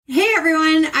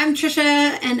I'm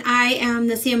Trisha, and I am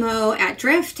the CMO at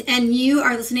Drift, and you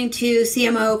are listening to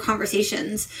CMO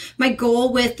Conversations. My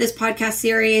goal with this podcast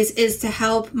series is to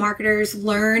help marketers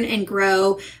learn and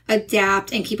grow,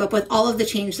 adapt, and keep up with all of the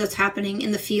change that's happening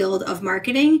in the field of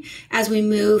marketing as we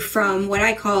move from what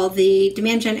I call the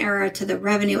demand gen era to the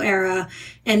revenue era,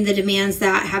 and the demands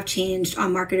that have changed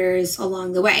on marketers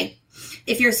along the way.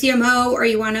 If you're a CMO or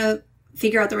you want to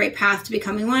figure out the right path to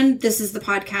becoming one, this is the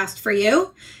podcast for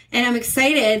you. And I'm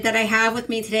excited that I have with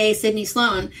me today Sydney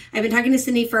Sloan. I've been talking to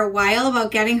Sydney for a while about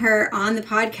getting her on the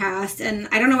podcast, and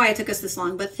I don't know why it took us this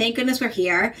long, but thank goodness we're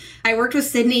here. I worked with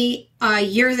Sydney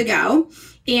years ago,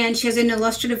 and she has an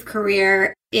illustrative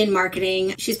career in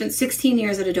marketing. She spent 16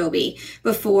 years at Adobe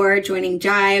before joining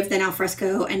Jive, then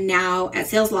Alfresco, and now at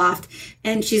SalesLoft.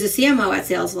 And she's a CMO at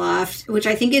SalesLoft, which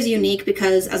I think is unique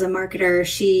because as a marketer,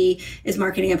 she is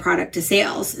marketing a product to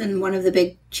sales. And one of the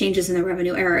big changes in the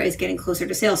revenue era is getting closer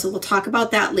to sales. So we'll talk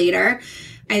about that later.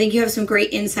 I think you have some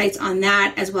great insights on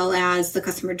that, as well as the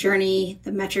customer journey,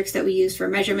 the metrics that we use for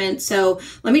measurement. So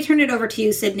let me turn it over to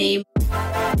you, Sydney.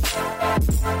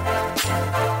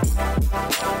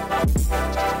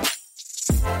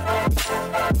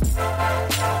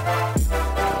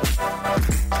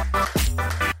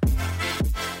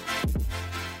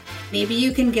 Maybe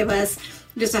you can give us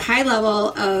just a high level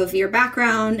of your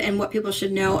background and what people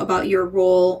should know about your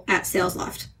role at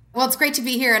SalesLoft. Well, it's great to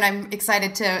be here, and I'm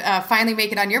excited to finally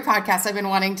make it on your podcast. I've been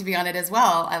wanting to be on it as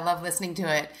well. I love listening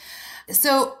to it.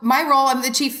 So my role, I'm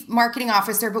the chief marketing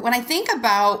officer, but when I think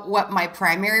about what my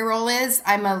primary role is,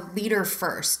 I'm a leader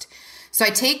first. So I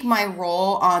take my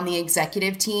role on the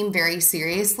executive team very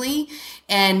seriously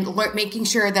and making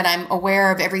sure that I'm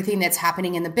aware of everything that's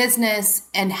happening in the business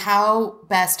and how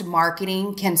best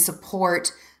marketing can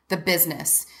support the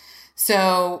business.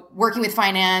 So working with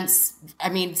finance, I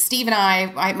mean, Steve and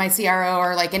I, my CRO,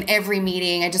 are like in every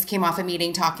meeting. I just came off a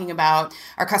meeting talking about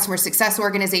our customer success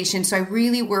organization. So I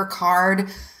really work hard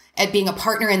at being a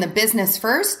partner in the business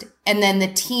first. And then the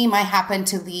team I happen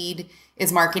to lead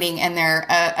is marketing, and they're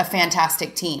a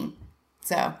fantastic team.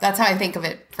 So that's how I think of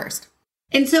it first.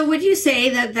 And so would you say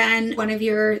that then one of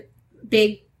your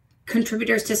big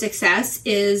contributors to success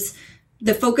is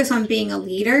the focus on being a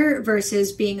leader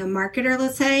versus being a marketer,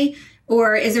 let's say?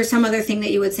 Or is there some other thing that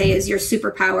you would say is your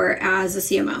superpower as a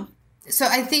CMO? So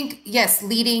I think, yes,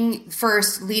 leading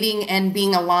first, leading and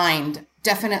being aligned,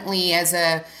 definitely as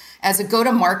a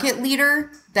go-to-market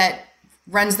leader that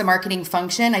runs the marketing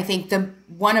function. I think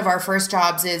one of our first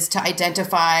jobs is to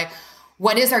identify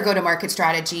what is our go-to-market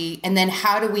strategy, and then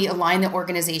how do we align the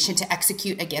organization to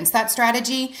execute against that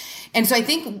strategy. And so I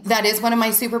think that is one of my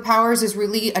superpowers, is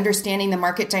really understanding the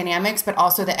market dynamics, but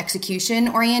also the execution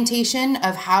orientation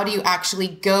of how do you actually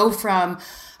go from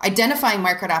identifying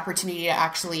market opportunity to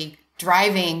actually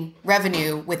driving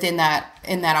revenue within that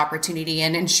opportunity,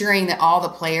 and ensuring that all the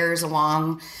players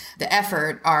along the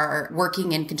effort are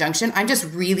working in conjunction. I'm just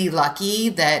really lucky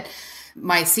that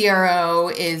my CRO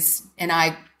and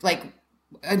I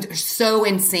are so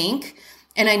in sync.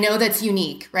 And I know that's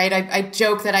unique, right? I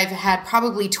joke that I've had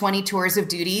probably 20 tours of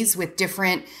duties with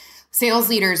different sales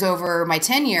leaders over my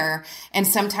tenure. And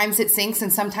sometimes it syncs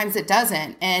and sometimes it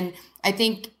doesn't. And I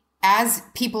think as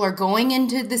people are going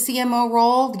into the CMO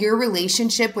role, your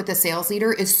relationship with the sales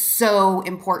leader is so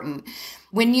important.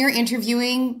 When you're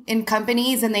interviewing in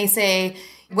companies and they say,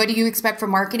 what do you expect from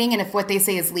marketing? And if what they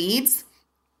say is leads,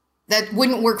 that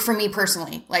wouldn't work for me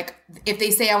personally. Like if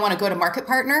they say I want to go to market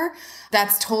partner,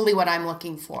 that's totally what I'm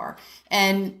looking for.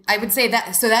 And I would say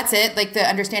that, so that's it, like the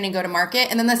understanding go to market.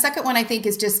 And then the second one I think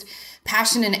is just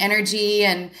passion and energy.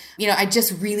 And, I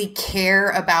just really care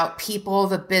about people,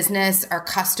 the business, our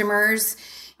customers.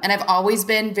 And I've always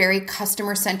been very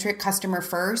customer centric, customer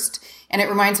first. And it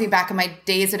reminds me back in my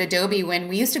days at Adobe when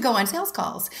we used to go on sales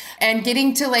calls and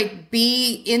getting to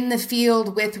be in the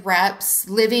field with reps,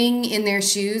 living in their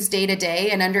shoes day to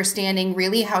day and understanding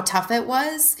really how tough it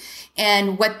was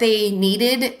and what they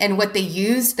needed and what they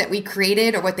used that we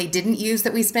created or what they didn't use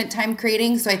that we spent time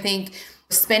creating. So I think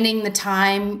spending the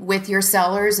time with your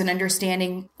sellers and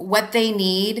understanding what they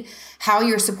need, how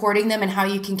you're supporting them, and how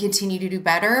you can continue to do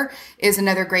better is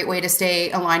another great way to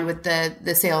stay aligned with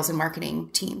the sales and marketing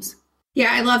teams. Yeah,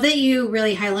 I love that you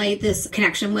really highlight this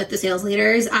connection with the sales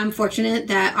leaders. I'm fortunate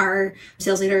that our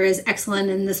sales leader is excellent,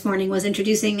 and this morning was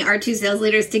introducing our two sales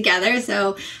leaders together.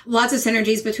 So lots of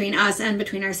synergies between us and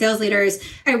between our sales leaders.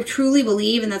 I truly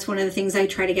believe, and that's one of the things I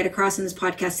try to get across in this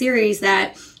podcast series,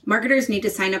 that marketers need to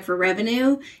sign up for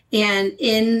revenue. And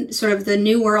in sort of the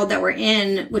new world that we're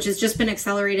in, which has just been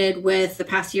accelerated with the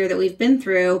past year that we've been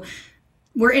through,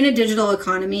 we're in a digital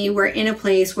economy. We're in a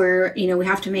place where, we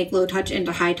have to make low touch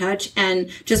into high touch, and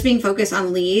just being focused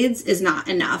on leads is not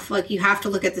enough. Like, you have to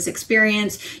look at this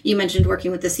experience. You mentioned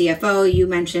working with the CFO. You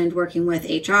mentioned working with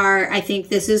HR. I think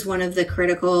this is one of the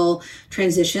critical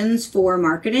transitions for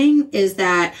marketing, is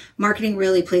that marketing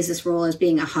really plays this role as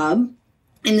being a hub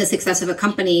in the success of a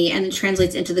company, and it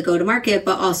translates into the go-to-market,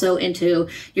 but also into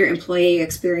your employee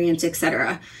experience, et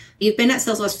cetera. You've been at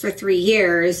SalesLoft's for 3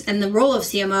 years, and the role of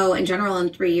CMO in general in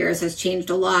 3 years has changed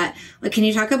a lot. Like, can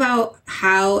you talk about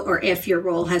how or if your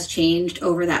role has changed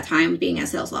over that time being at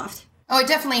SalesLoft? Oh, it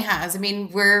definitely has. I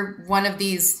mean, we're one of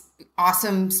these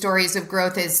awesome stories of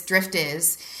growth as Drift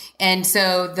is. And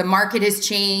so the market has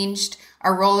changed,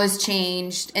 our role has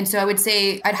changed. And so I would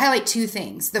say I'd highlight 2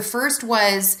 things. The first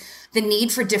was the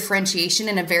need for differentiation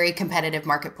in a very competitive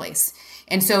marketplace.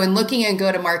 And so in looking at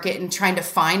go-to-market and trying to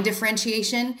find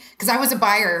differentiation, because I was a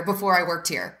buyer before I worked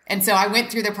here. And so I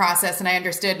went through the process and I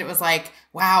understood it was like,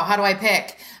 wow, how do I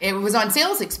pick? It was on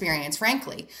sales experience,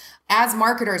 frankly. As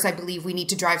marketers, I believe we need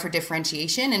to drive for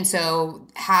differentiation. And so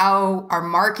how our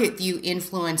market view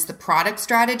influence the product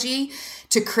strategy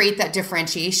to create that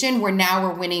differentiation, where now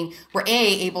we're winning, we're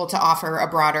able to offer a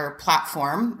broader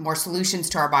platform, more solutions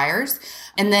to our buyers.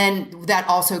 And then that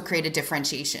also created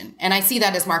differentiation. And I see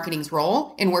that as marketing's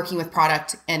role in working with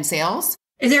product and sales.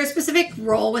 Is there a specific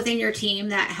role within your team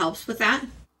that helps with that?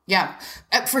 Yeah,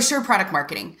 for sure, product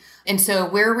marketing. And so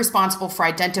we're responsible for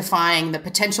identifying the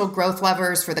potential growth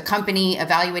levers for the company,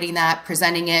 evaluating that,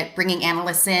 presenting it, bringing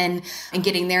analysts in and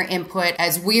getting their input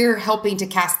as we're helping to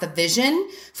cast the vision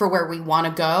for where we want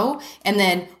to go, and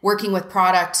then working with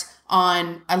product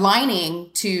on aligning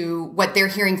to what they're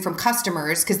hearing from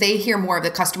customers, because they hear more of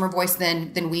the customer voice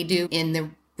than we do in the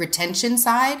retention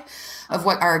side of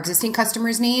what our existing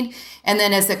customers need. And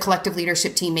then as a collective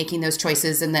leadership team, making those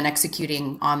choices and then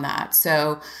executing on that.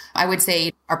 So I would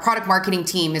say our product marketing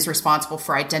team is responsible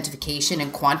for identification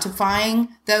and quantifying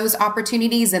those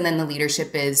opportunities. And then the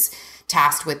leadership is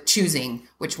tasked with choosing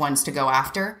which ones to go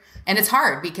after. And it's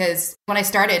hard because when I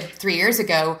started 3 years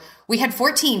ago, we had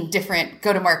 14 different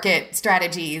go-to-market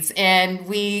strategies and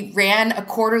we ran a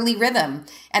quarterly rhythm.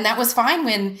 And that was fine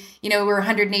when, we're a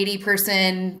 180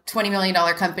 person, $20 million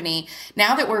company.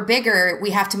 Now that we're bigger,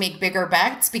 we have to make bigger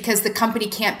bets because the company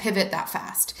can't pivot that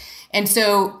fast. And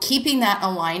so keeping that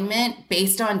alignment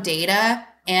based on data,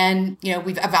 and,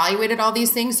 we've evaluated all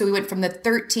these things. So we went from the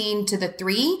 13 to the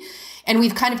 3, and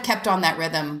we've kind of kept on that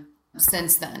rhythm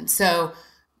since then. So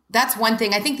that's one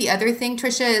thing. I think the other thing,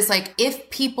 Trisha, is like, if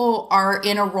people are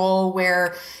in a role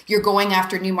where you're going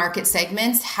after new market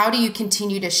segments, how do you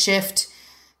continue to shift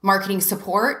marketing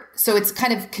support? So it's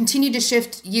kind of continued to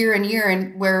shift year and year,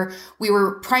 and where we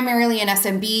were primarily an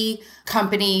SMB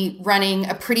company running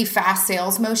a pretty fast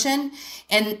sales motion.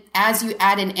 And as you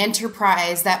add an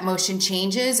enterprise, that motion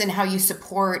changes and how you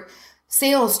support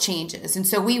sales changes. And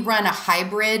so we run a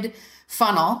hybrid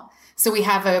funnel. So we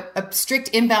have a strict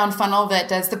inbound funnel that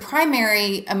does the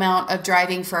primary amount of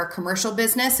driving for our commercial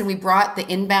business. And we brought the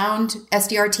inbound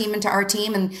SDR team into our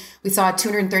team, and we saw a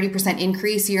 230%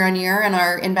 increase year on year in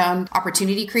our inbound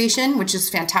opportunity creation, which is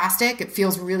fantastic. It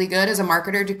feels really good as a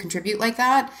marketer to contribute like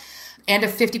that. And a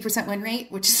 50% win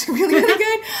rate, which is really, really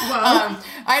good.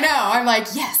 I know. I'm like,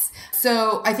 yes.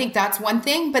 So I think that's one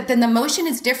thing. But then the motion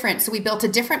is different. So we built a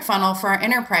different funnel for our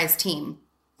enterprise team.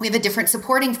 We have a different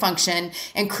supporting function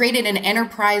and created an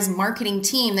enterprise marketing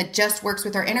team that just works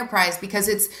with our enterprise, because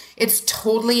it's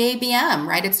totally ABM,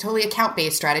 right? It's totally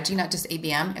account-based strategy, not just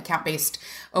ABM, account-based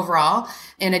overall,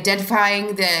 and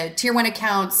identifying the tier 1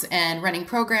 accounts and running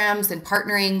programs and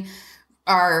partnering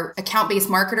our account-based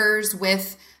marketers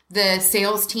with the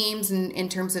sales teams in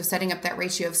terms of setting up that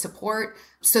ratio of support.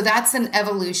 So that's an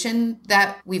evolution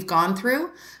that we've gone through.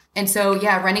 And so,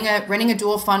 yeah, running a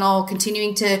dual funnel,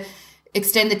 continuing to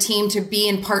extend the team to be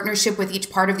in partnership with each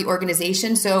part of the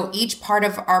organization. So each part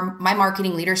of my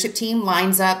marketing leadership team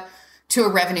lines up to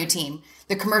a revenue team,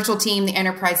 the commercial team, the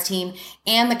enterprise team,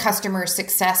 and the customer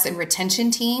success and retention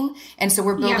team. And so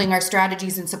we're building our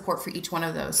strategies and support for each one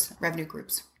of those revenue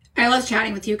groups. I love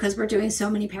chatting with you because we're doing so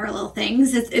many parallel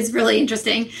things. It's really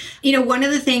interesting. One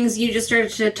of the things you just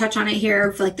started to touch on it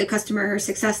here, like the customer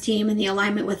success team and the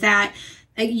alignment with that,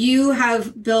 you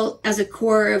have built as a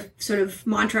core of sort of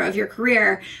mantra of your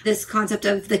career, this concept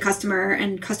of the customer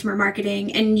and customer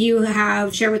marketing. And you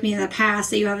have shared with me in the past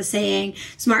that you have a saying,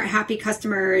 smart, happy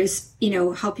customers,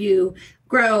 help you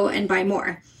grow and buy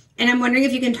more. And I'm wondering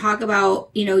if you can talk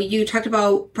about, you talked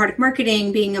about product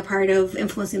marketing being a part of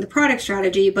influencing the product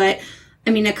strategy, but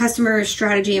a customer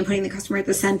strategy and putting the customer at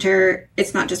the center,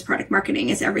 it's not just product marketing,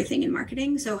 it's everything in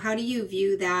marketing. So how do you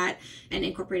view that and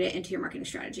incorporate it into your marketing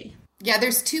strategy? Yeah,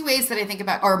 there's two ways that I think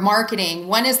about our marketing.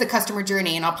 One is the customer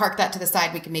journey, and I'll park that to the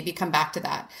side. We can maybe come back to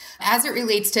that. As it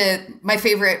relates to my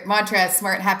favorite mantra,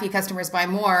 smart, happy customers buy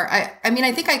more. I mean,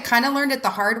 I think I kind of learned it the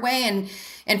hard way.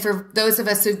 And for those of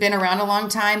us who've been around a long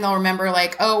time, they'll remember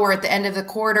like, oh, we're at the end of the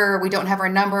quarter. We don't have our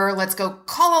number. Let's go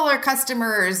call all our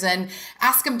customers and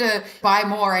ask them to buy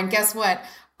more. And guess what?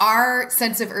 Our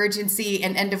sense of urgency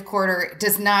and end of quarter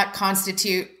does not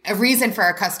constitute a reason for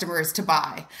our customers to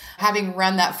buy. Having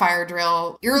run that fire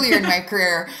drill earlier in my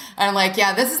career, I'm like,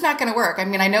 yeah, this is not going to work. I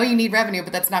mean, I know you need revenue,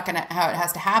 but that's not going to how it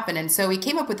has to happen. And so we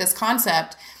came up with this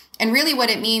concept. And really what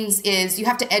it means is you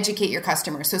have to educate your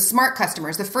customers. So smart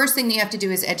customers, the first thing you have to do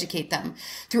is educate them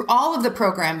through all of the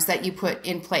programs that you put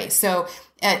in place. So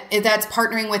that's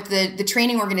partnering with the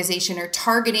training organization or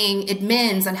targeting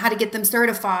admins on how to get them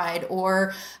certified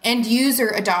or end user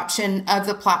adoption of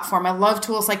the platform. I love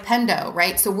tools like Pendo,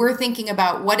 right? So we're thinking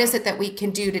about what is it that we can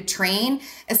do to train,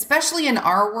 especially in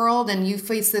our world. And you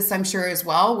face this, I'm sure, as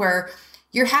well, where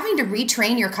you're having to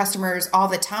retrain your customers all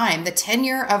the time. The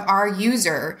tenure of our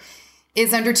user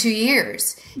is under 2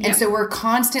 years. Yeah. And so we're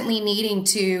constantly needing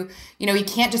to, you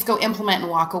can't just go implement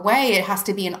and walk away. It has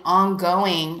to be an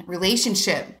ongoing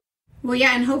relationship. Well,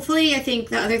 yeah. And hopefully, I think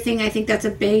the other thing, I think that's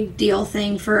a big deal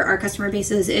thing for our customer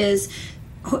bases is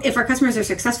if our customers are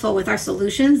successful with our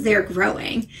solutions, they're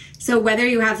growing. So whether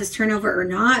you have this turnover or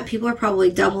not, people are probably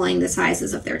doubling the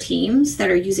sizes of their teams that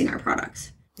are using our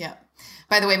products. Yeah.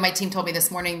 By the way, my team told me this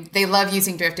morning they love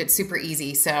using Drift. It's super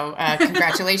easy. So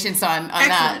congratulations on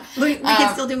that. We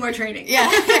can still do more training.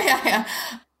 Yeah.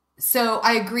 So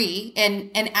I agree.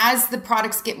 And as the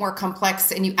products get more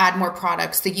complex and you add more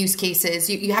products, the use cases,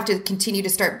 you have to continue to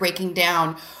start breaking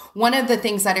down. One of the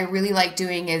things that I really like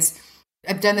doing is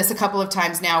I've done this a couple of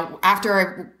times now after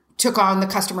I took on the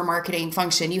customer marketing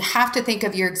function. You have to think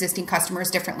of your existing customers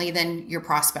differently than your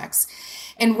prospects.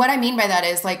 And what I mean by that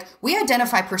is like we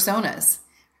identify personas,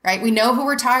 right? We know who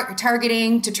we're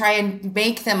targeting to try and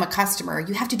make them a customer.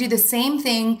 You have to do the same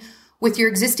thing with your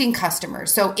existing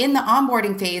customers. So in the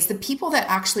onboarding phase, the people that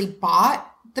actually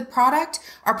bought the product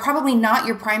are probably not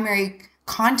your primary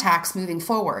contacts moving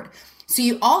forward. So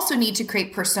you also need to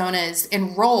create personas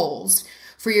and roles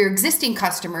for your existing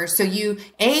customers. So you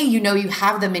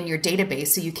have them in your database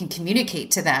so you can communicate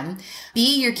to them.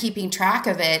 B, you're keeping track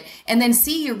of it. And then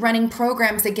C, you're running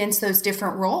programs against those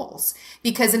different roles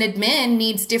because an admin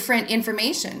needs different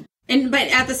information. But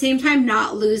at the same time,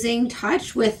 not losing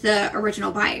touch with the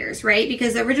original buyers, right?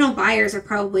 Because the original buyers are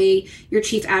probably your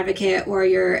chief advocate or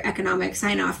your economic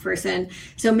sign-off person.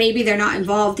 So maybe they're not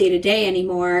involved day to day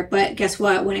anymore. But guess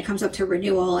what? When it comes up to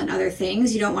renewal and other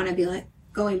things, you don't want to be like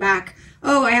going back,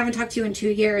 oh, I haven't talked to you in 2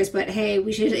 years, but hey,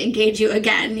 we should engage you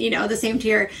again. The same to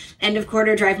your end of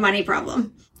quarter drive money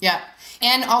problem. Yeah.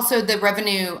 And also the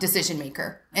revenue decision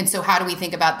maker. And so how do we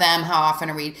think about them? How often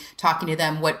are we talking to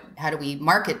them? How do we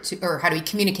market to, or how do we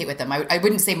communicate with them? I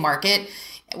wouldn't say market.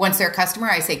 Once they're a customer,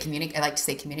 I like to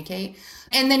say communicate.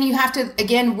 And then you have to,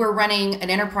 again, we're running an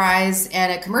enterprise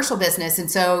and a commercial business.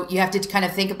 And so you have to kind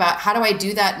of think about how do I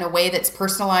do that in a way that's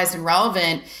personalized and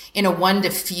relevant in a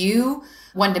one-to-few,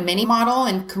 one-to-many model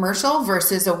in commercial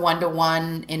versus a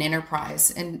one-to-one in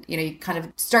enterprise. And, you kind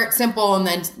of start simple and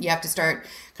then you have to start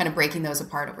kind of breaking those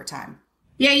apart over time.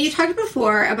 Yeah, you talked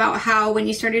before about how when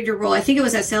you started your role, I think it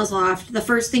was at SalesLoft, the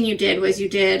first thing you did was you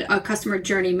did a customer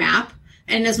journey map.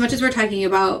 And as much as we're talking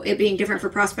about it being different for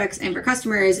prospects and for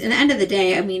customers, in the end of the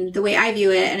day, I mean, the way I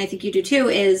view it, and I think you do too,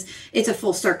 is it's a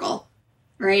full circle,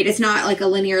 right? It's not like a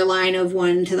linear line of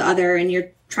one to the other and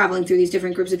you're traveling through these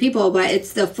different groups of people, but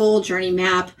it's the full journey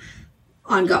map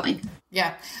ongoing.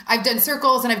 Yeah. I've done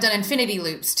circles and I've done infinity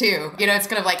loops too. It's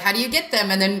kind of like, how do you get them?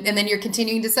 And then you're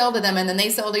continuing to sell to them and then they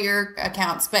sell to your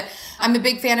accounts. But I'm a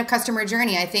big fan of customer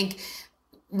journey. I think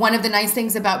one of the nice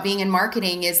things about being in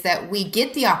marketing is that we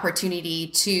get the opportunity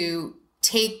to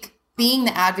take being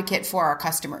the advocate for our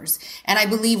customers. And I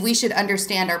believe we should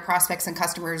understand our prospects and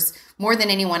customers more than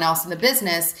anyone else in the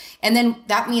business. And then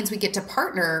that means we get to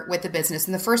partner with the business.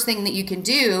 And the first thing that you can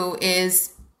do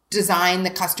is design the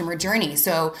customer journey.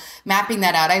 So mapping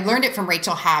that out. I learned it from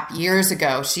Rachel Happ years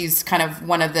ago. She's kind of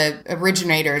one of the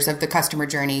originators of the customer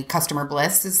journey. Customer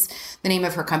Bliss is the name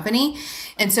of her company.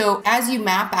 And so as you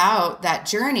map out that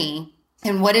journey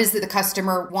and what is it the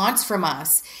customer wants from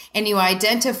us, and you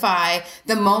identify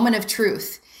the moment of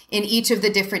truth in each of the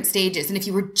different stages. And if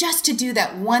you were just to do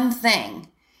that one thing,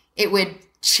 it would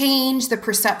change the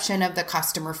perception of the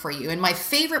customer for you. And my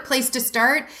favorite place to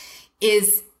start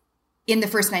is in the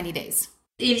first 90 days.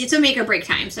 It's a make or break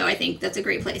time. So I think that's a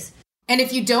great place. And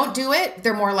if you don't do it,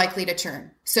 they're more likely to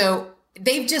churn. So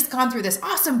they've just gone through this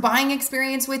awesome buying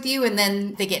experience with you, and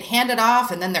then they get handed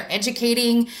off, and then they're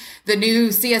educating the new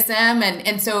CSM.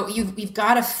 And so you've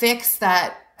got to fix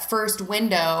that first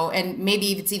window, and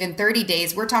maybe it's even 30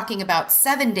 days. We're talking about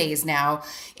 7 days now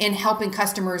in helping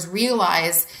customers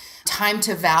realize time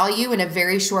to value in a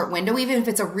very short window, even if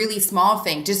it's a really small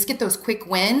thing. Just get those quick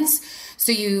wins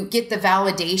so you get the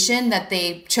validation that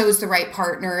they chose the right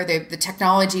partner, the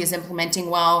technology is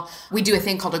implementing well. We do a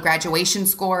thing called a graduation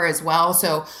score as well.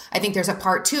 So I think there's a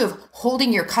part too of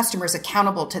holding your customers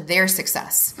accountable to their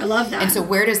success. I love that. And so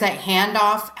where does that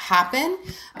handoff happen?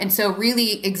 And so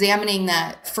really examining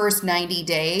that first 90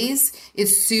 days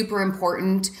is super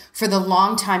important for the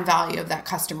long time value of that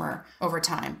customer over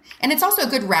time. And it's also a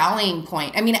good rallying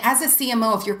point. I mean, as a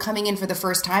CMO, if you're coming in for the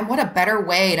first time, what a better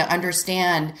way to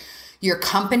understand your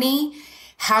company,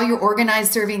 how you're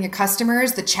organized serving your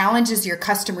customers, the challenges your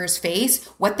customers face,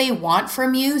 what they want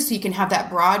from you, so you can have that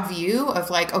broad view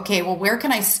of like, okay, well, where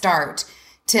can I start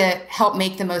to help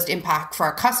make the most impact for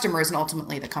our customers and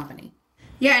ultimately the company?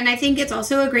 Yeah, and I think it's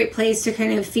also a great place to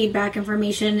kind of feed back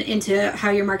information into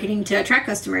how you're marketing to attract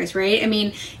customers, right? I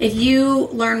mean, if you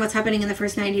learn what's happening in the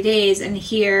first 90 days and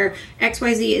hear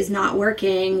XYZ is not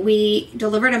working, we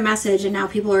delivered a message and now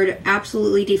people are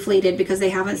absolutely deflated because they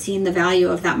haven't seen the value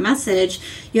of that message,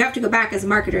 you have to go back as a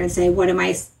marketer and say, what am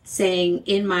I saying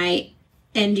in my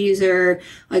end user,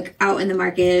 like out in the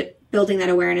market, building that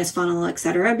awareness funnel, et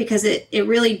cetera, because it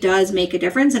really does make a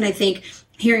difference. And I think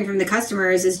hearing from the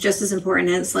customers is just as important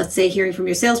as, let's say, hearing from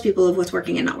your salespeople of what's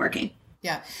working and not working.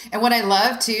 Yeah. And what I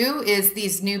love too is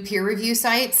these new peer review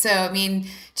sites. So, I mean,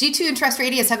 G2 and Trust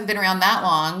Radius haven't been around that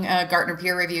long, Gartner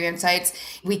Peer Review Insights.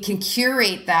 We can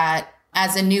curate that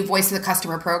as a new voice of the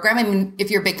customer program. I mean, if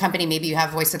you're a big company, maybe you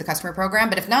have voice of the customer program,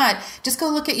 but if not, just go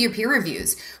look at your peer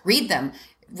reviews, read them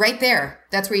right there.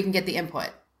 That's where you can get the input.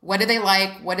 What do they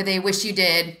like? What do they wish you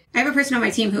did? I have a person on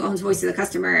my team who owns Voice of the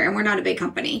Customer, and we're not a big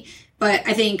company. But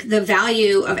I think the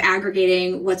value of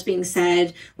aggregating what's being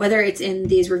said, whether it's in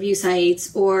these review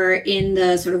sites or in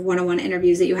the sort of one-on-one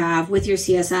interviews that you have with your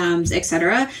CSMs, et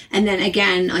cetera, and then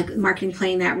again, like marketing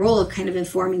playing that role of kind of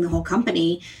informing the whole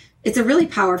company, it's a really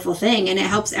powerful thing, and it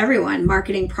helps everyone,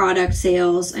 marketing, product,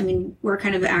 sales. I mean, we're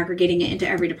kind of aggregating it into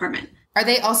every department. Are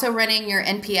they also running your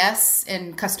NPS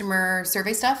and customer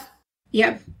survey stuff?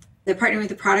 Yep. They're partnering with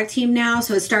the product team now.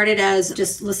 So it started as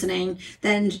just listening,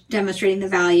 then demonstrating the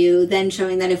value, then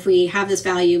showing that if we have this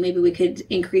value, maybe we could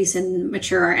increase and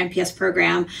mature our NPS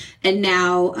program. And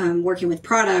now working with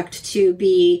product to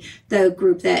be the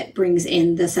group that brings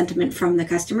in the sentiment from the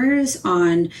customers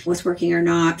on what's working or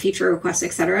not, feature requests,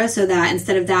 et cetera. So that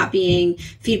instead of that being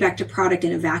feedback to product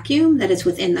in a vacuum, that it's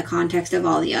within the context of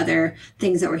all the other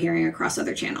things that we're hearing across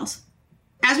other channels.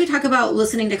 As we talk about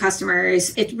listening to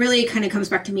customers, it really kind of comes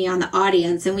back to me on the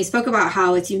audience. And we spoke about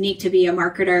how it's unique to be a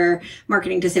marketer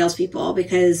marketing to salespeople,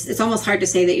 because it's almost hard to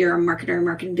say that you're a marketer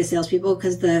marketing to salespeople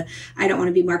because the I don't want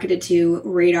to be marketed to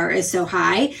radar is so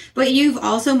high. But you've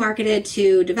also marketed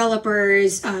to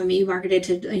developers. You marketed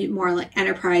to more like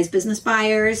enterprise business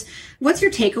buyers. What's your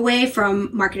takeaway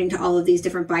from marketing to all of these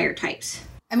different buyer types?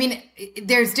 I mean,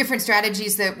 there's different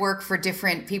strategies that work for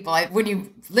different people. When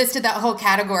you listed that whole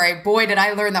category, boy, did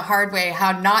I learn the hard way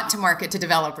how not to market to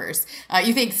developers.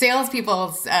 You think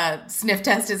salespeople's sniff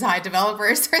test is high,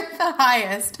 developers are the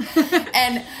highest.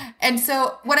 And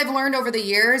so what I've learned over the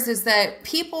years is that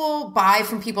people buy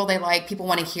from people they like. People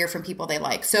want to hear from people they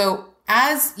like. So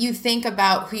as you think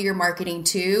about who you're marketing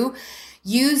to,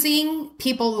 using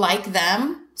people like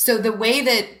them. So the way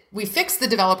that we fixed the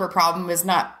developer problem was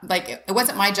not like, it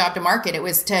wasn't my job to market. It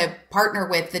was to partner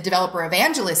with the developer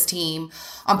evangelist team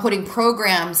on putting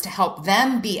programs to help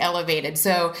them be elevated.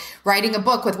 So writing a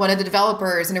book with one of the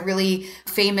developers and a really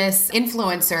famous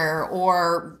influencer,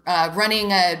 or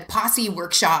running a posse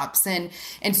workshops. And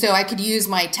so I could use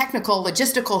my technical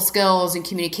logistical skills and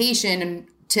communication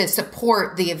to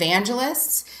support the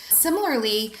evangelists.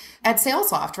 Similarly, at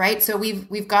SalesLoft, right? So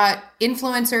we've got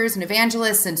influencers and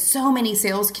evangelists and so many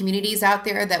sales communities out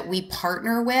there that we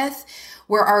partner with,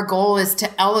 where our goal is to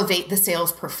elevate the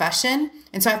sales profession.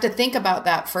 And so I have to think about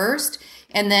that first.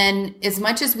 And then as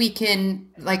much as we can,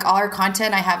 like all our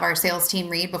content, I have our sales team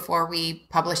read before we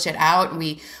publish it out. And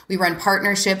we run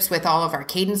partnerships with all of our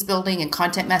cadence building and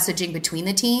content messaging between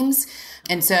the teams.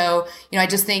 And so, I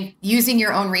just think using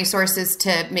your own resources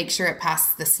to make sure it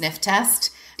passes the sniff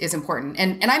test is important.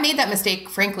 And I made that mistake,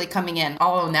 frankly, coming in.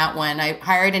 I'll own that one. I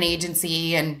hired an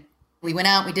agency and we went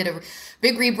out, we did a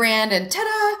big rebrand and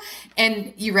ta-da!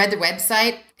 And you read the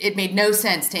website. It made no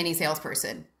sense to any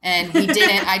salesperson. And we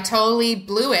didn't. I totally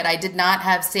blew it. I did not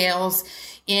have sales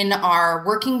in our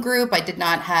working group. I did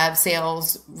not have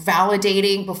sales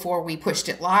validating before we pushed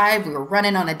it live. We were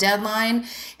running on a deadline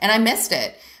and I missed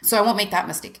it. So I won't make that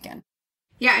mistake again.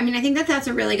 Yeah, I mean, I think that that's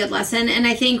a really good lesson. And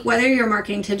I think whether you're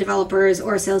marketing to developers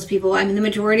or salespeople, I mean, the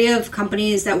majority of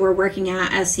companies that we're working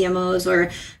at as CMOs,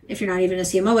 or if you're not even a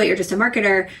CMO, but you're just a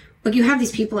marketer, like you have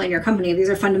these people in your company. These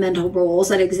are fundamental roles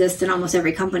that exist in almost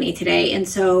every company today. And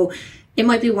so it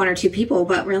might be one or two people,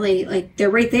 but really like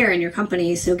they're right there in your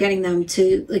company. So getting them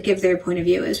to like give their point of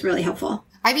view is really helpful.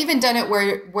 I've even done it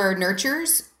where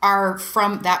nurtures are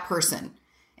from that person.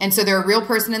 And so they're a real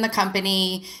person in the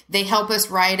company. They help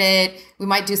us write it. We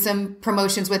might do some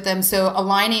promotions with them. So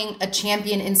aligning a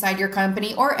champion inside your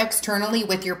company or externally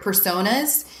with your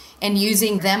personas and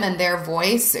using them and their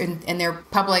voice and their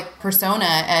public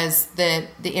persona as the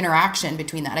interaction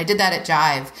between that. I did that at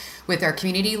Jive with our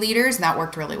community leaders, and that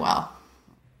worked really well.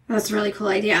 That's a really cool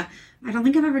idea. I don't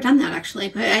think I've ever done that actually,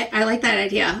 but I like that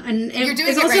idea. And you're doing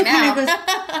it right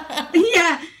now.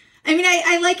 Yeah. I mean,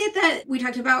 I like it that we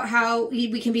talked about how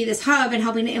we can be this hub and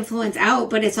helping to influence out,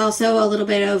 but it's also a little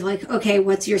bit of like, okay,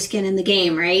 what's your skin in the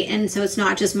game, right? And so it's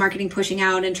not just marketing pushing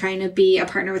out and trying to be a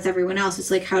partner with everyone else.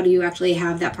 It's like, how do you actually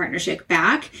have that partnership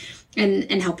back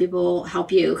and help people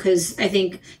help you? Because I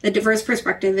think the diverse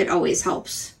perspective, it always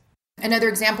helps. Another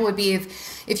example would be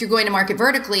if you're going to market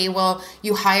vertically, well,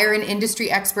 you hire an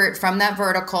industry expert from that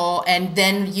vertical, and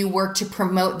then you work to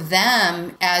promote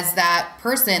them as that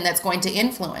person that's going to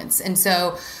influence. And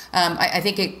so I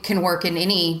think it can work in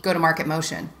any go-to-market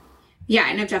motion. Yeah,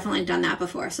 and I've definitely done that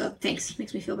before. So thanks.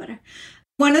 Makes me feel better.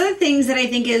 One of the things that I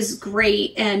think is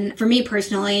great, and for me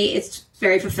personally, it's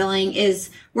very fulfilling, is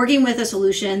working with a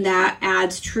solution that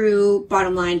adds true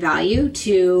bottom line value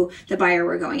to the buyer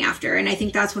we're going after. And I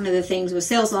think that's one of the things with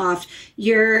SalesLoft.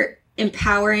 You're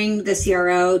empowering the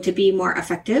CRO to be more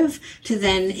effective, to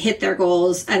then hit their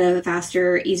goals at a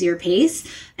faster, easier pace.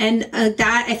 And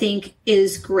that I think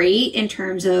is great in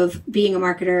terms of being a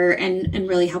marketer and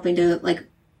really helping to like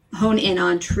hone in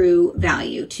on true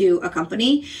value to a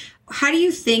company. How do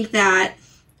you think that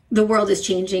the world is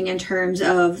changing in terms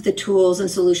of the tools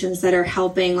and solutions that are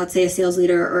helping, let's say, a sales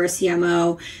leader or a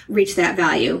CMO reach that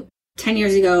value? 10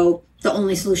 years ago, the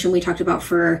only solution we talked about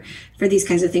for these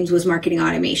kinds of things was marketing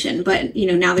automation. But,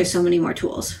 now there's so many more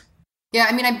tools. Yeah,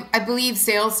 I mean, I believe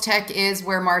sales tech is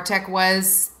where MarTech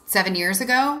was 7 years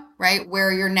ago, right?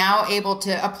 Where you're now able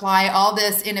to apply all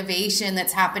this innovation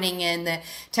that's happening in the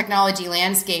technology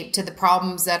landscape to the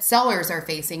problems that sellers are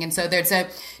facing. And so there's a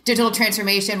digital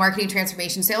transformation, marketing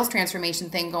transformation, sales transformation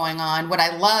thing going on. What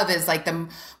I love is like the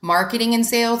marketing and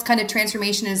sales kind of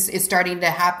transformation is starting to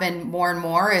happen more and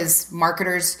more as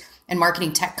marketers and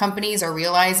marketing tech companies are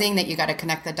realizing that you got to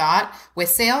connect the dot with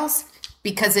sales,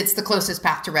 because it's the closest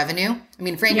path to revenue. I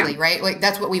mean, frankly, right? Like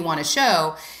that's what we want to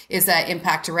show is that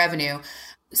impact to revenue.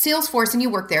 Salesforce, and you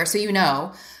work there,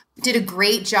 so did a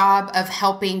great job of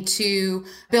helping to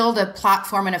build a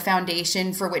platform and a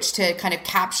foundation for which to kind of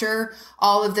capture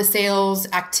all of the sales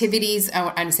activities. I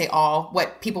wouldn't say all,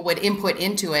 what people would input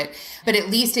into it, but at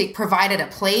least it provided a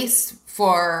place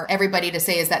for everybody to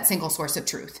say is that single source of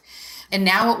truth. And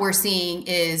now what we're seeing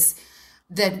is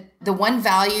the one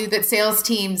value that sales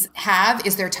teams have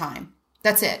is their time.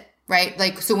 That's it, right?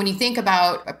 Like, so when you think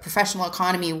about a professional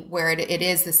economy where it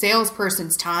is the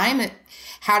salesperson's time,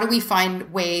 how do we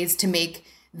find ways to make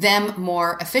them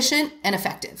more efficient and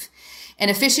effective? And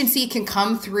efficiency can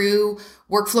come through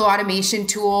workflow automation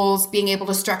tools, being able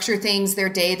to structure things, their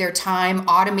day, their time,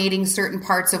 automating certain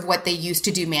parts of what they used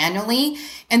to do manually.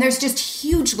 And there's just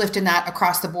huge lift in that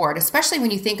across the board, especially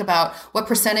when you think about what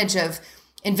percentage of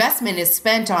investment is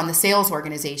spent on the sales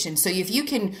organization. So if you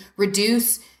can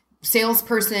reduce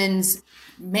salesperson's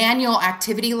manual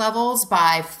activity levels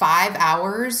by 5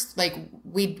 hours, like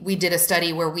we did a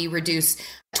study where we reduce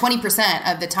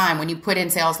 20% of the time when you put in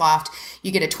SalesLoft,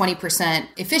 you get a 20%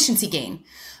 efficiency gain.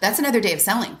 That's another day of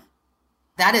selling.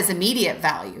 That is immediate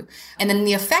value. And then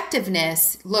the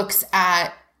effectiveness looks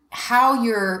at how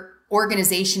your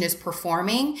organization is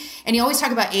performing. And you always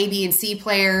talk about A, B, and C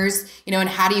players, and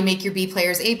how do you make your B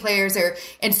players A players?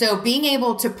 And so being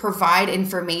able to provide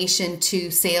information to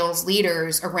sales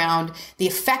leaders around the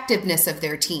effectiveness of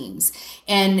their teams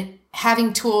and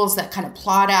having tools that kind of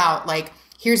plot out, like,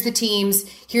 here's the teams,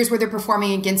 here's where they're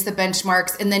performing against the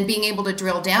benchmarks, and then being able to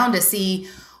drill down to see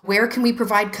Where can we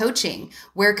provide coaching?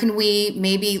 Where can we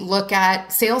maybe look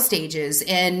at sales stages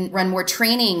and run more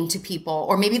training to people?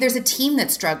 Or maybe there's a team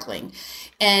that's struggling.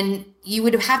 And you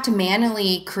would have to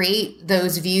manually create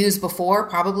those views before,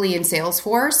 probably in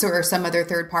Salesforce or some other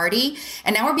third party.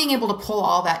 And now we're being able to pull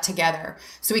all that together.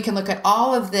 So we can look at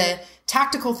all of the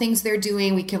tactical things they're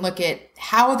doing. We can look at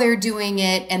how they're doing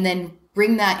it and then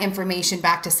bring that information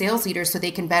back to sales leaders so they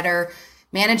can better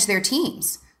manage their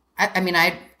teams. I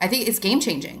think it's game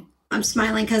changing. I'm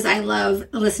smiling because I love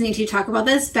listening to you talk about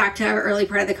this. Back to our early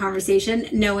part of the conversation,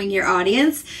 knowing your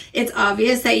audience. It's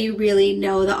obvious that you really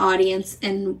know the audience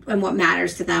and what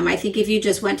matters to them. I think if you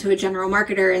just went to a general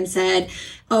marketer and said,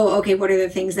 oh, okay, what are the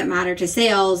things that matter to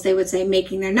sales? They would say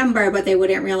making their number, but they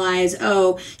wouldn't realize,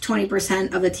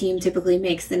 20% of a team typically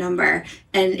makes the number.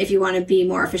 And if you want to be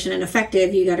more efficient and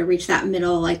effective, you got to reach that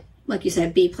middle, like you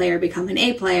said, B player become an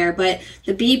A player. But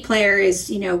the B player is,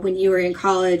 when you were in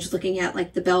college looking at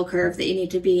like the bell curve that you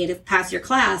need to be to pass your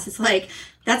class, it's like,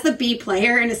 that's the B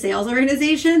player in a sales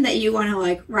organization that you want to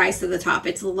like rise to the top.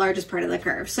 It's the largest part of the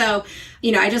curve. So,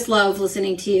 I just love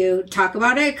listening to you talk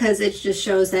about it because it just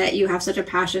shows that you have such a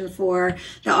passion for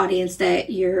the audience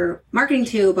that you're marketing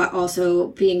to, but also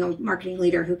being a marketing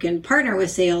leader who can partner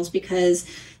with sales, because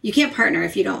you can't partner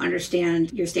if you don't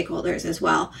understand your stakeholders as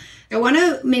well. I want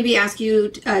to maybe ask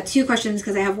you two questions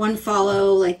because I have one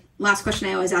last question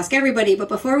I always ask everybody. But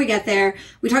before we get there,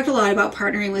 we talked a lot about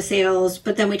partnering with sales,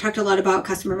 but then we talked a lot about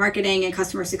customer marketing and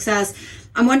customer success.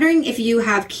 I'm wondering if you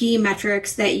have key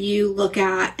metrics that you look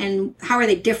at and how are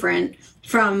they different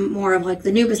from more of like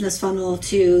the new business funnel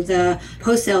to the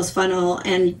post-sales funnel?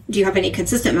 And do you have any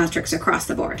consistent metrics across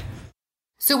the board?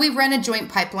 So we run a joint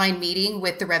pipeline meeting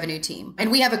with the revenue team, and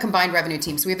we have a combined revenue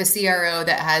team. So we have a CRO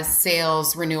that has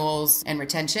sales, renewals, and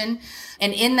retention.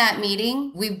 And in that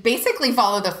meeting, we basically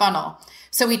follow the funnel.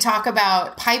 So we talk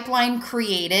about pipeline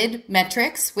created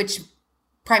metrics, which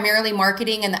primarily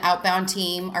marketing and the outbound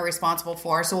team are responsible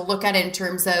for. So we'll look at it in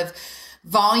terms of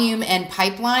volume and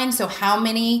pipeline. So how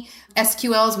many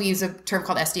SQLs, we use a term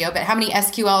called SDO, but how many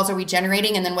SQLs are we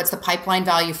generating? And then what's the pipeline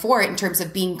value for it in terms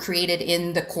of being created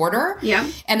in the quarter? Yeah.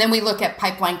 And then we look at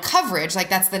pipeline coverage, like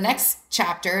that's the next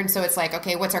chapter. And so it's like,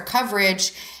 okay, what's our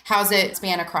coverage? How's it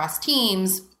span across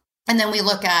teams? And then we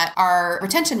look at our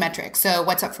retention metrics. So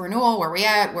what's up for renewal? Where are we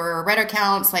at? Where are red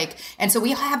accounts? And so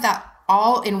we have that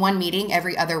all in one meeting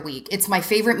every other week. It's my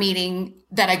favorite meeting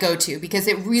that I go to because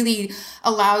it really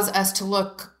allows us to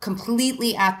look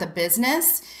completely at the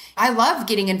business. I love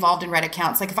getting involved in red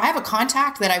accounts. Like if I have a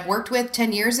contact that I worked with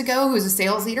 10 years ago who's a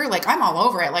sales leader, like I'm all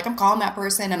over it. Like I'm calling that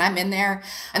person and I'm in there.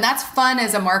 And that's fun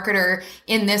as a marketer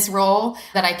in this role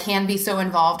that I can be so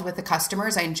involved with the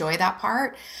customers. I enjoy that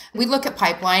part. We look at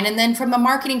pipeline. And then from a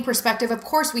marketing perspective, of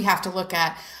course, we have to look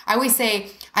at, I always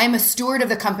say, I am a steward of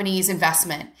the company's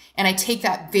investment. And I take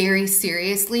that very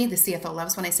seriously. The CFO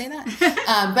loves when I say that.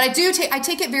 But I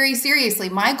take it very seriously.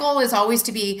 My goal is always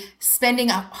to be spending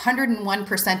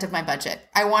 101% of my budget.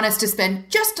 I want us to spend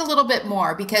just a little bit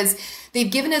more because they've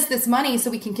given us this money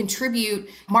so we can contribute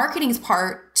marketing's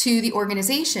part to the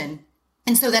organization.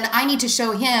 And so then I need to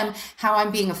show him how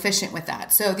I'm being efficient with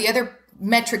that. So the other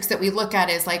metrics that we look at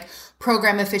is like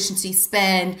program efficiency,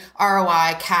 spend,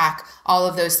 ROI, CAC, all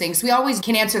of those things. We always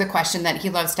can answer the question that he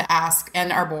loves to ask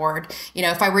and our board,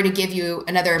 if I were to give you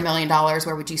another $1 million,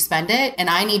 where would you spend it? And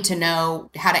I need to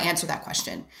know how to answer that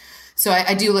question. So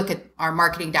I do look at our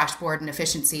marketing dashboard and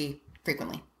efficiency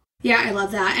frequently. Yeah, I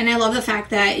love that. And I love the fact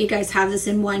that you guys have this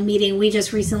in one meeting. We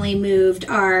just recently moved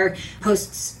our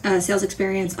post-sales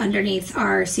experience underneath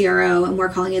our CRO, and we're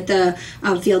calling it the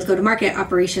field go-to-market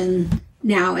operation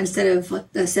now instead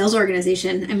of the sales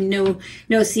organization. I mean,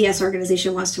 no CS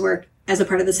organization wants to work as a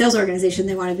part of the sales organization.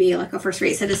 They want to be like a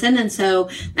first-rate citizen. And so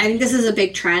I think this is a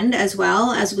big trend as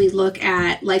well as we look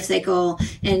at life cycle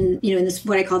and, in this,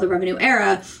 what I call the revenue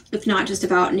era. It's not just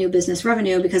about new business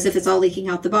revenue, because if it's all leaking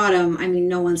out the bottom,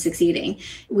 no one's succeeding.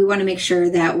 We want to make sure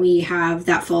that we have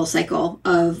that full cycle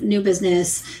of new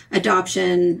business,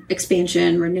 adoption,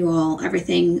 expansion, renewal,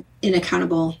 everything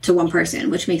accountable to one person,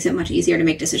 which makes it much easier to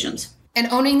make decisions. And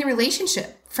owning the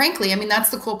relationship. Frankly,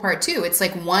 that's the cool part too. It's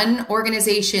like one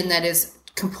organization that is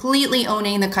completely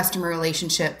owning the customer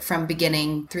relationship from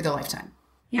beginning through the lifetime.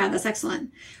 Yeah, that's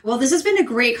excellent. Well, this has been a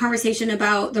great conversation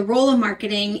about the role of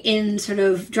marketing in sort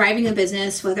of driving a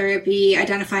business, whether it be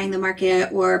identifying the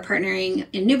market or partnering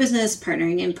in new business,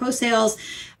 partnering in post-sales.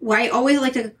 Well, I always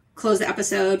like to close the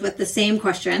episode with the same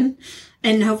question.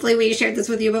 And hopefully we shared this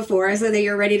with you before so that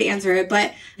you're ready to answer it.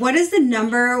 But what is the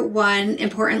number one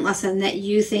important lesson that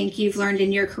you think you've learned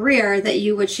in your career that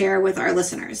you would share with our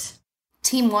listeners?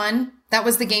 Team one, that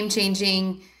was the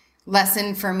game-changing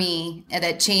lesson for me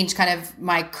that changed kind of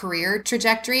my career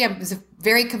trajectory. I was a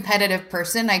very competitive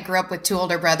person. I grew up with 2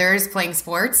 older brothers playing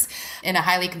sports in a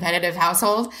highly competitive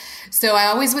household. So I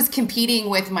always was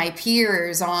competing with my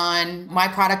peers on my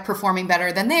product performing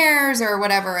better than theirs or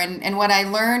whatever. And what I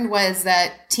learned was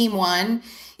that team one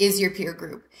is your peer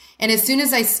group. And as soon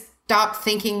as I stopped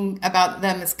thinking about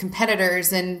them as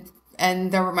competitors and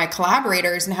they were my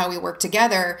collaborators and how we work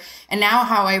together, and now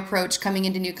how I approach coming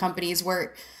into new companies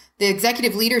where the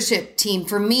executive leadership team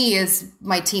for me is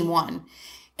my team one.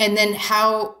 And then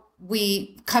how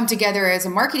we come together as a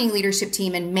marketing leadership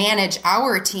team and manage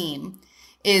our team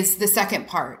is the second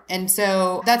part. And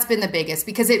so that's been the biggest,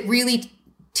 because it really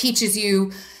teaches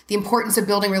you the importance of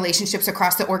building relationships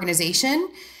across the organization,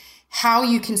 how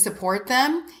you can support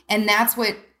them. And that's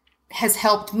what has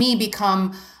helped me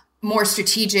become more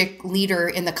strategic leader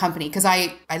in the company, because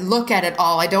I look at it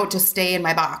all. I don't just stay in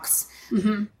my box.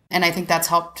 Mm-hmm. And I think that's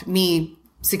helped me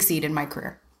succeed in my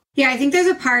career. Yeah, I think there's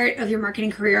a part of your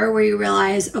marketing career where you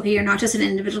realize, okay, you're not just an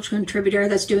individual contributor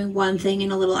that's doing one thing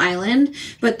in a little island,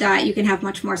 but that you can have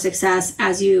much more success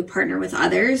as you partner with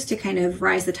others to kind of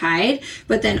rise the tide.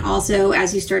 But then also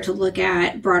as you start to look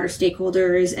at broader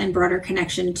stakeholders and broader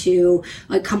connection to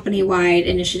like company-wide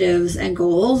initiatives and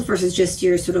goals versus just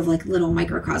your sort of like little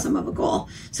microcosm of a goal.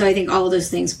 So I think all of those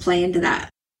things play into that.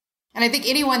 And I think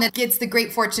anyone that gets the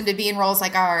great fortune to be in roles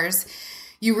like ours,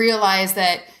 you realize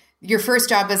that your first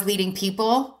job is leading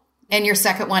people and your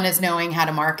second one is knowing how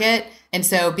to market. And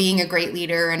so being a great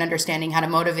leader and understanding how to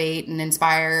motivate and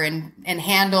inspire and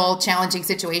handle challenging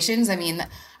situations. I mean,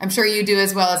 I'm sure you do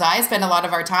as well as I spend a lot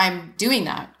of our time doing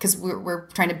that, because we're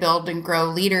trying to build and grow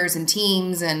leaders and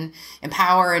teams and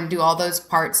empower and do all those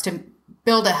parts to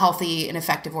build a healthy and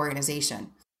effective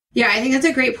organization. Yeah, I think that's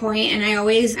a great point. And I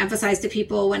always emphasize to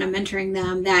people when I'm mentoring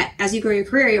them that as you grow your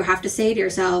career, you have to say to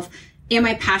yourself, am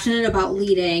I passionate about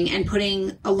leading and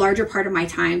putting a larger part of my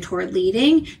time toward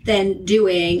leading than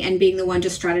doing and being the one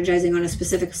just strategizing on a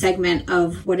specific segment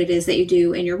of what it is that you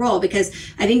do in your role? Because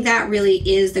I think that really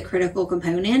is the critical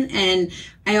component. And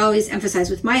I always emphasize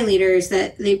with my leaders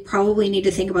that they probably need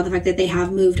to think about the fact that they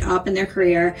have moved up in their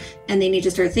career, and they need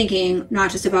to start thinking not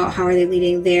just about how are they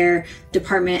leading their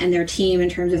department and their team in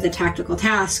terms of the tactical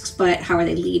tasks, but how are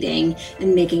they leading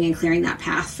and making and clearing that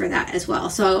path for that as well.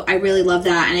 So I really love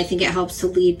that. And I think it helps to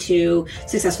lead to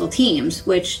successful teams,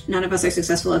 which none of us are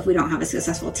successful if we don't have a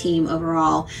successful team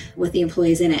overall with the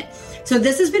employees in it. So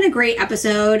this has been a great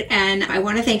episode, and I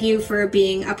want to thank you for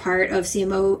being a part of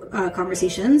CMO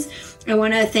Conversations. I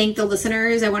want to thank the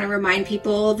listeners. I want to remind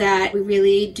people that we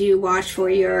really do watch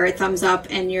for your thumbs up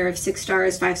and your 6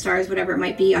 stars, 5 stars, whatever it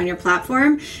might be on your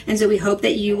platform. And so we hope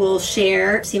that you will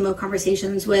share CMO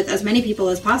Conversations with as many people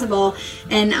as possible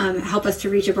and help us to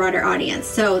reach a broader audience.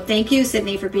 So thank you,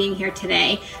 Sydney, for being here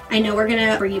today. I know we're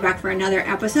going to bring you back for another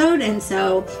episode. And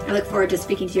so I look forward to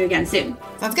speaking to you again soon.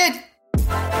 Sounds good.